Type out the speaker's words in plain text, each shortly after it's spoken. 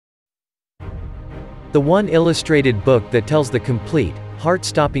The one illustrated book that tells the complete,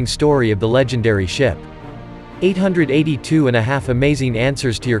 heart-stopping story of the legendary ship. 882.5 amazing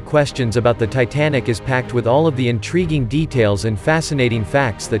answers to your questions about the Titanic is packed with all of the intriguing details and fascinating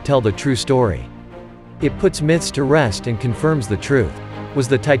facts that tell the true story. It puts myths to rest and confirms the truth. Was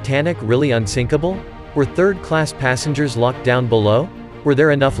the Titanic really unsinkable? Were third-class passengers locked down below? Were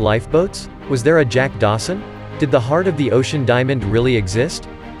there enough lifeboats? Was there a Jack Dawson? Did the heart of the ocean diamond really exist?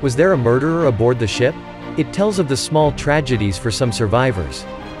 Was there a murderer aboard the ship? It tells of the small tragedies for some survivors.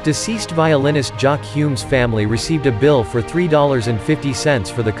 Deceased violinist Jock Hume's family received a bill for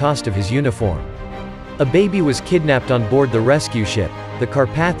 $3.50 for the cost of his uniform. A baby was kidnapped on board the rescue ship, the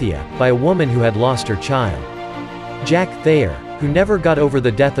Carpathia, by a woman who had lost her child. Jack Thayer, who never got over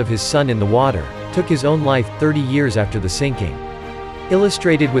the death of his son in the water, took his own life 30 years after the sinking.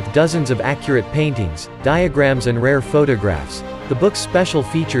 Illustrated with dozens of accurate paintings, diagrams and rare photographs, the book's special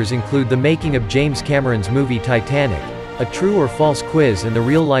features include the making of James Cameron's movie Titanic, a true or false quiz and the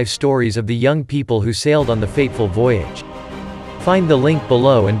real-life stories of the young people who sailed on the fateful voyage. Find the link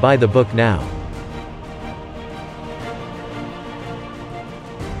below and buy the book now.